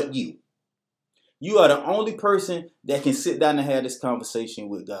but you. You are the only person that can sit down and have this conversation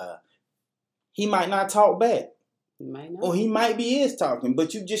with God. He might not talk back. He might not. Or he might be talking,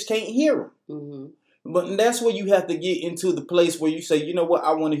 but you just can't hear him. Mm-hmm. But that's where you have to get into the place where you say, you know what,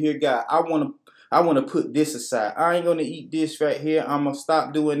 I want to hear God. I want to put this aside. I ain't going to eat this right here. I'm going to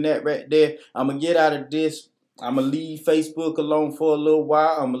stop doing that right there. I'm going to get out of this. I'm going to leave Facebook alone for a little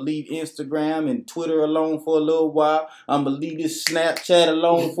while. I'm going to leave Instagram and Twitter alone for a little while. I'm going to leave this Snapchat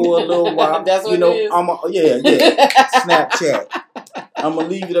alone for a little while. That's what it is. Snapchat. I'm going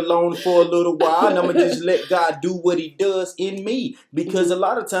to leave it alone for a little while, and I'm going to just let God do what he does in me. Because a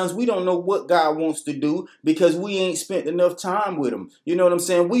lot of times we don't know what God wants to do because we ain't spent enough time with him. You know what I'm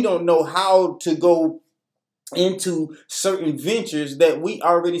saying? We don't know how to go into certain ventures that we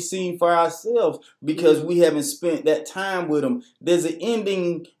already seen for ourselves because we haven't spent that time with them. There's an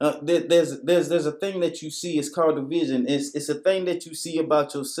ending. There's a thing that you see. It's called a vision. It's a thing that you see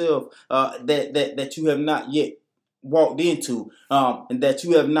about yourself that you have not yet walked into, and that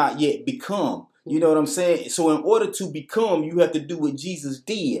you have not yet become. You know what I'm saying? So in order to become, you have to do what Jesus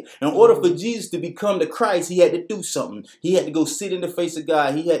did. In order for Jesus to become the Christ, he had to do something. He had to go sit in the face of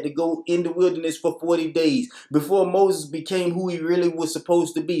God. He had to go in the wilderness for 40 days. Before Moses became who he really was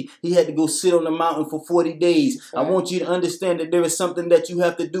supposed to be, he had to go sit on the mountain for 40 days. Right. I want you to understand that there is something that you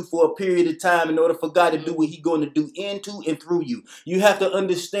have to do for a period of time in order for God to do what he's going to do into and through you. You have to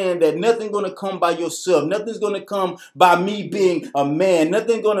understand that nothing's going to come by yourself. Nothing's going to come by me being a man.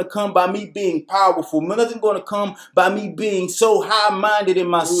 Nothing's going to come by me being powerful. Nothing's going to come by me being so high-minded in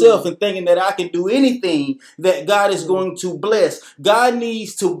myself and thinking that I can do anything that God is going to bless. God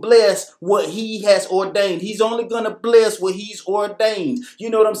needs to bless what he has ordained. He's only going to bless what he's ordained. You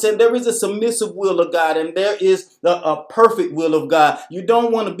know what I'm saying? There is a submissive will of God and there is a perfect will of God. You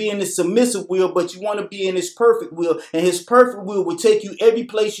don't want to be in the submissive will, but you want to be in his perfect will. And his perfect will take you every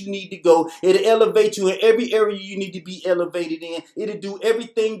place you need to go. It'll elevate you in every area you need to be elevated in. It'll do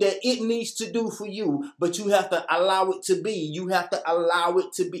everything that it needs to do for you, but you have to allow it to be. You have to allow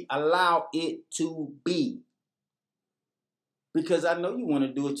it to be. Allow it to be. Because I know you want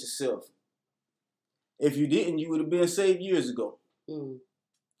to do it yourself. If you didn't, you would have been saved years ago.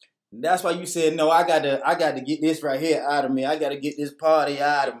 That's why you said, no, I got to get this right here out of me. I got to get this party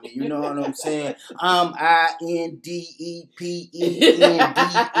out of me. You know what I'm saying? I'm INDEPENDENT.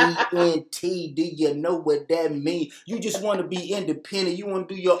 Do you know what that means? You just want to be independent. You want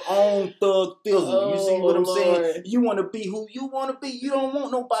to do your own thug thizzle. You see what I'm saying? You want to be who you want to be. You don't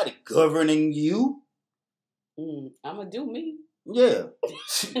want nobody governing you. I'm going to do me. Yeah,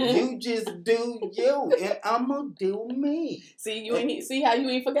 you just do you, and I'ma do me. See, see how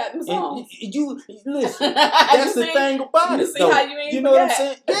you ain't forgot them songs. You listen. That's the thing about it. See how you ain't You know what I'm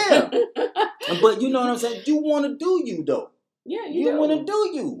saying? Yeah. But you know what I'm saying? You want to do you though. Yeah, you want to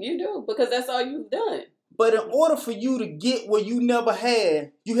do you. You do because that's all you've done. But in order for you to get what you never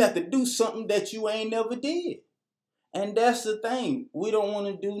had, you have to do something that you ain't never did, and that's the thing. We don't want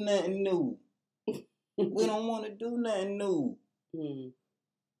to do nothing new. We don't want to do nothing new.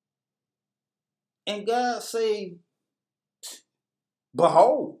 And God say,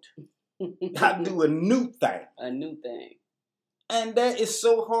 behold, I do a new thing. A new thing. And that is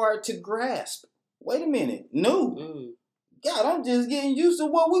so hard to grasp. Wait a minute. New. God, I'm just getting used to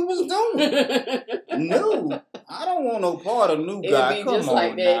what we was doing. New. I don't want no part of new, God. It'd be just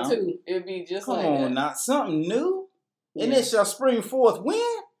like that, too. It'd be just like that. Come on, not something new. And it shall spring forth when?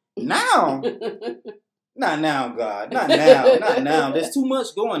 Now. Not now, God. Not now. Not now. There's too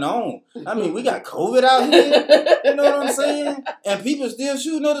much going on. I mean, we got COVID out here. You know what I'm saying? And people still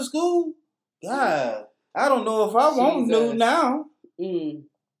shooting up the school. God, I don't know if I want new now. If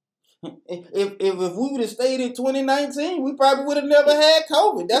we would have stayed in 2019, we probably would have never had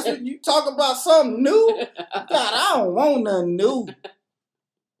COVID. That's when you talk about something new. God, I don't want nothing new.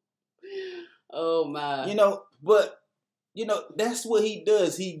 Oh, my. That's what he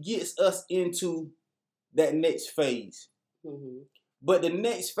does. He gets us into that next phase. But the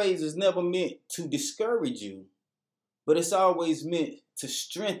next phase is never meant to discourage you, but it's always meant to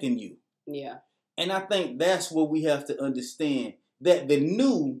strengthen you. Yeah. And I think that's what we have to understand, that the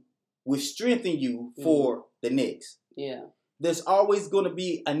new will strengthen you for the next. Yeah. There's always going to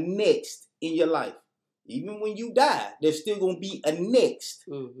be a next in your life. Even when you die, there's still going to be a next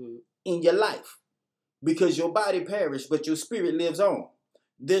in your life, because your body perished, but your spirit lives on.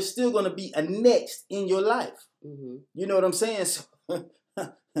 There's still going to be a next in your life. You know what I'm saying? So,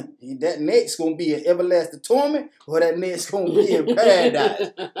 that next going to be in everlasting torment, or that next going to be in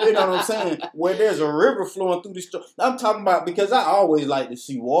paradise. You know what I'm saying? Where there's a river flowing through the store. I'm talking about, because I always like to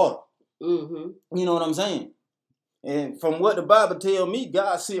see water. Mm-hmm. You know what I'm saying? And from what the Bible tell me,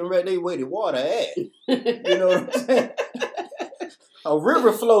 God's sitting right there where the water at. You know what I'm saying? A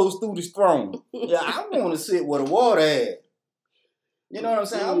river flows through the throne. Yeah, I want to sit where the water at. You know what I'm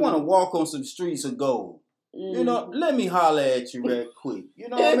saying? I want to walk on some streets of gold. You know, let me holler at you real quick. You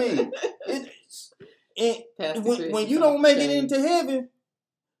know what I mean? When you don't make it into heaven,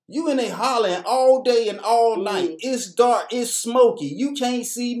 you in there hollering all day and all night. It's dark. It's smoky. You can't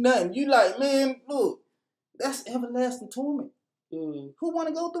see nothing. You like, man, look, that's everlasting torment. Who want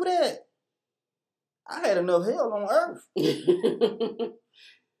to go through that? I had enough hell on earth.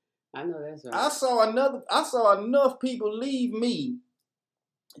 I know that's right. I saw enough people leave me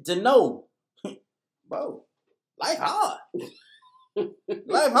to know, bro, life hard.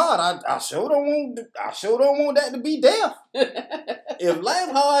 Life hard. I sure don't want that to be death. If life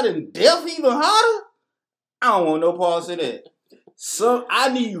hard and death even harder, I don't want no parts of that. So I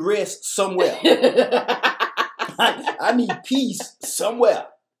need rest somewhere. I need peace somewhere.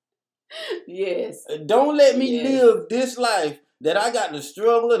 Yes. Don't let me live this life that I got to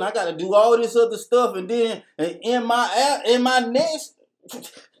struggle and I got to do all this other stuff, and then in my next,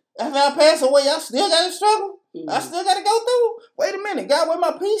 after I pass away, I still got to struggle. I still got to go through. Wait a minute, God, where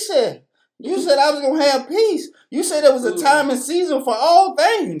my peace at? You said I was gonna have peace. You said there was a time and season for all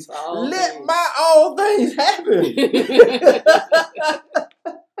things. Let my all things happen.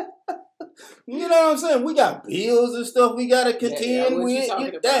 You know what I'm saying? We got bills and stuff we gotta contend with.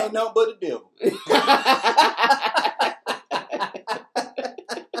 That ain't nothing but the devil.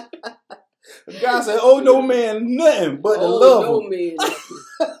 God said, "Oh no man, nothing but the love." Oh no man,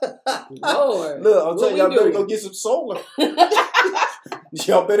 Lord. Look, I'm telling y'all, better go get some solar.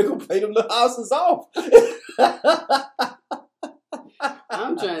 Y'all better go pay them little houses off.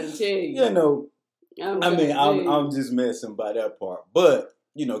 I'm trying to tell you. You know, I'm just messing by that part, but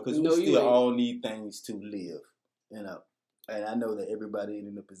you know, because we still all need things to live. You know, and I know that everybody ain't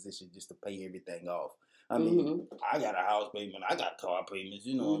in a position just to pay everything off. I mean, I got a house payment, I got car payments.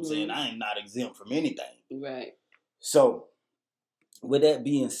 You know what I'm saying? I ain't not exempt from anything. Right. So, with that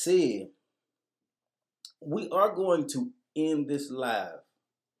being said, we are going to end this live,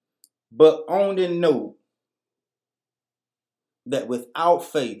 but on the note that without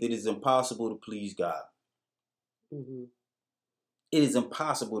faith, it is impossible to please God. It is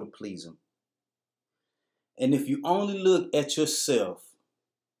impossible to please Him. And if you only look at yourself,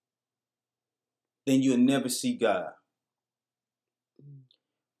 then you'll never see God.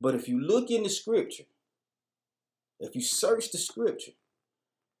 But if you look in the scripture, if you search the scripture,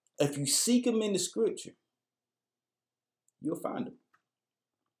 if you seek Him in the scripture, you'll find Him.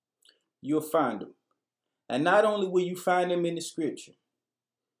 You'll find Him. And not only will you find Him in the scripture,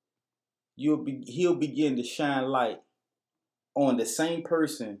 He'll begin to shine light on the same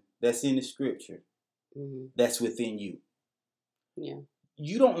person that's in the scripture that's within you. Yeah.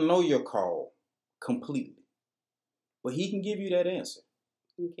 You don't know your call completely, but He can give you that answer.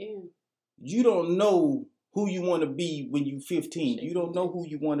 He can. You don't know who you want to be when you're 15. You don't know who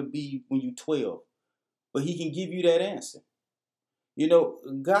you want to be when you're 12, but He can give you that answer. You know,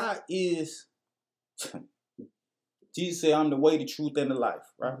 God is, Jesus said, "I'm the way, the truth, and the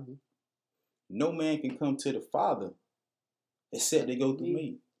life," right? No man can come to the Father except they go through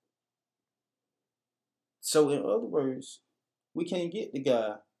me. So in other words, we can't get to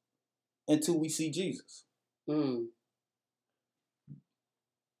God until we see Jesus.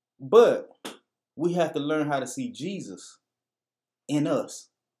 But we have to learn how to see Jesus in us.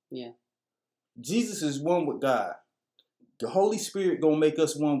 Yeah. Jesus is one with God. The Holy Spirit gonna make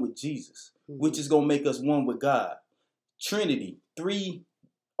us one with Jesus, which is gonna make us one with God. Trinity, 3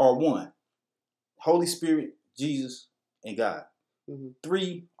 are 1. Holy Spirit, Jesus, and God.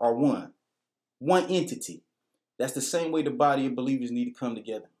 3 are 1. One entity. That's the same way the body of believers need to come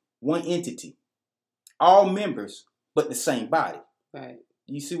together. One entity. All members, but the same body. Right.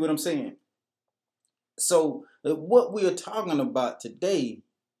 You see what I'm saying? So what we are talking about today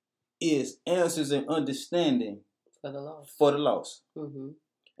is answers and understanding for the lost. For the lost.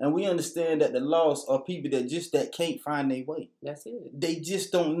 And we understand that the lost are people that can't find their way. That's it. They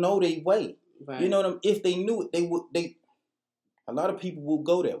just don't know their way. Right. You know what I mean? If they knew it, a lot of people will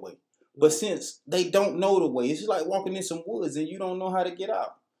go that way. But since they don't know the way, it's just like walking in some woods and you don't know how to get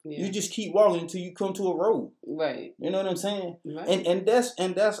out. Yeah. You just keep walking until you come to a road. Right. You know what I'm saying? Right. And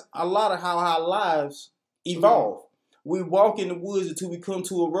that's a lot of how our lives evolve. We walk in the woods until we come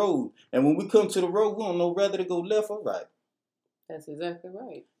to a road. And when we come to the road, we don't know whether to go left or right. That's exactly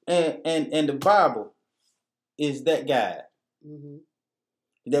right. And the Bible is that guide.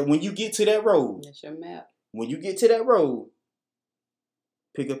 That when you get to that road. That's your map. When you get to that road,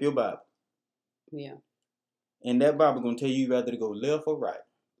 pick up your Bible. Yeah. And that Bible going to tell you whether to go left or right.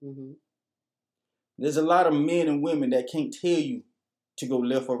 Mm-hmm. There's a lot of men and women that can't tell you to go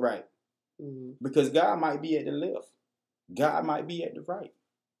left or right. Mm-hmm. Because God might be at the left. God might be at the right.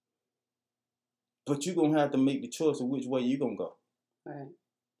 But you're going to have to make the choice of which way you're going to go. Right.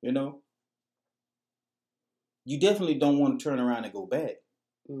 You know? You definitely don't want to turn around and go back.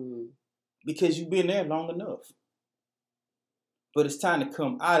 Mm-hmm. Because you've been there long enough. But it's time to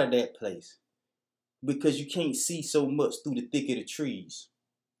come out of that place. Because you can't see so much through the thick of the trees.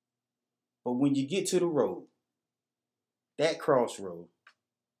 But when you get to the road, that crossroad,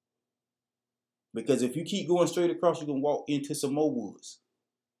 because if you keep going straight across, you're going to walk into some more woods.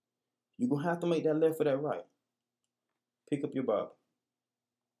 You're going to have to make that left or that right. Pick up your Bible.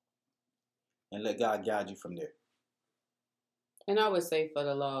 And let God guide you from there. And I would say for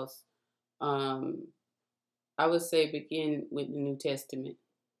the lost, I would say begin with the New Testament.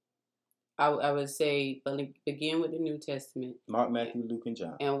 I would say begin with the New Testament. Mark, Matthew, Luke, and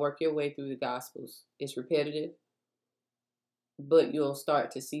John. And work your way through the Gospels. It's repetitive, but you'll start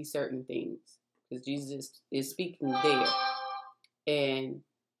to see certain things because Jesus is speaking there. And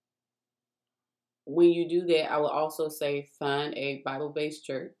when you do that, I would also say find a Bible-based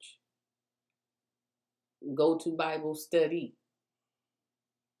church. Go to Bible study.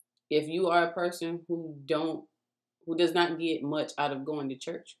 If you are a person who does not get much out of going to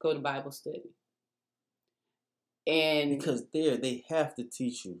church, go to Bible study. And because there they have to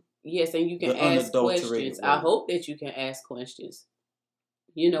teach you. Yes, and you can ask questions. I hope that you can ask questions.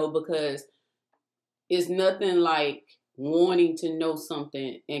 Because it's nothing like wanting to know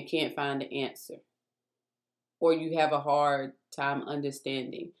something and can't find the answer. Or you have a hard time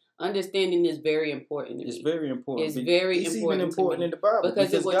understanding. Understanding is very important to me. It's very important. It's very important. It's even important in the Bible.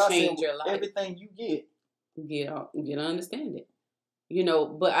 Because it will God change said, your life. Everything you get to understand it.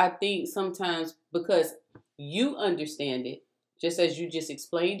 But I think sometimes because you understand it, just as you just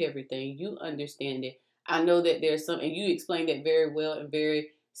explained everything, you understand it. I know that there's some, and you explained it very well and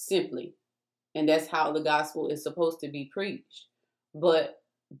very simply. And that's how the gospel is supposed to be preached. But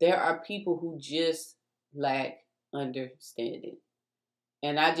there are people who just lack understanding.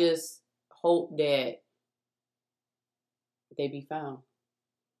 And I just hope that they be found.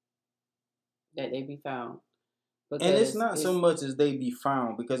 That they be found. And it's not so much as they be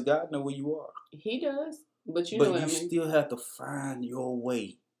found, because God knows where you are. He does. But you know what I mean. But you still have to find your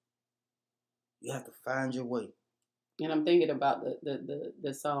way. You have to find your way. And I'm thinking about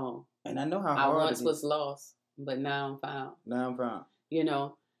the song. And I know how I hard once was lost, but now I'm found. Now I'm found.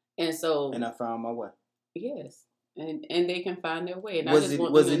 And so. And I found my way. Yes. And they can find their way. And was I just it,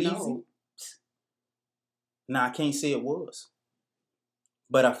 want was them it to easy? know. Now, I can't say it was.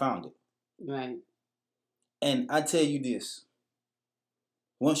 But I found it. Right. And I tell you this.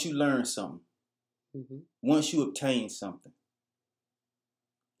 Once you learn something, mm-hmm. once you obtain something,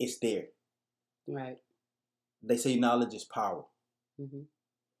 it's there. Right. They say knowledge is power. Mm-hmm.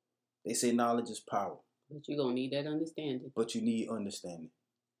 They say knowledge is power. But you're going to need that understanding. But you need understanding.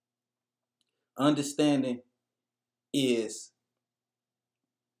 Understanding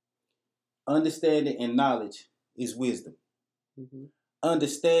and knowledge is wisdom. Mm-hmm.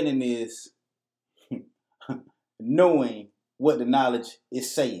 Understanding is knowing what the knowledge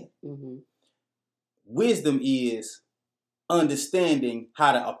is saying. Mm-hmm. Wisdom is understanding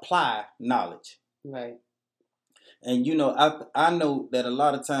how to apply knowledge. Right. And I know that a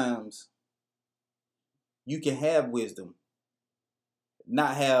lot of times you can have wisdom,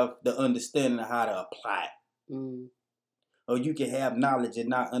 not have the understanding of how to apply it. Mm. Or you can have knowledge and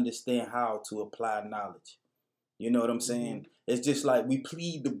not understand how to apply knowledge. You know what I'm saying? Mm. It's just like we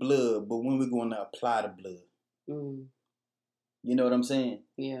plead the blood, but when we're going to apply the blood. Mm. You know what I'm saying?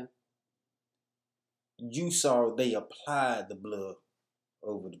 Yeah. You saw they applied the blood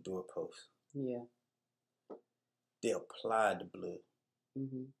over the doorpost. Yeah. They applied the blood.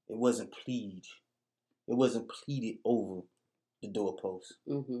 Mm-hmm. It wasn't plead. It wasn't pleaded over the doorpost.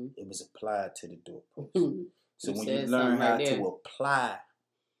 Mm-hmm. It was applied to the doorpost. Mm-hmm. So when you learn how to apply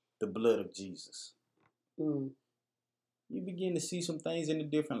the blood of Jesus, you begin to see some things in a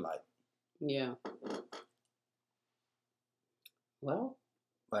different light. Yeah. Well.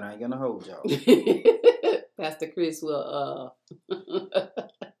 But I ain't gonna hold y'all. Pastor Chris will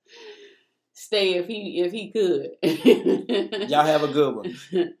stay if he could. Y'all have a good one.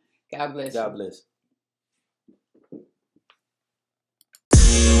 God bless. God bless.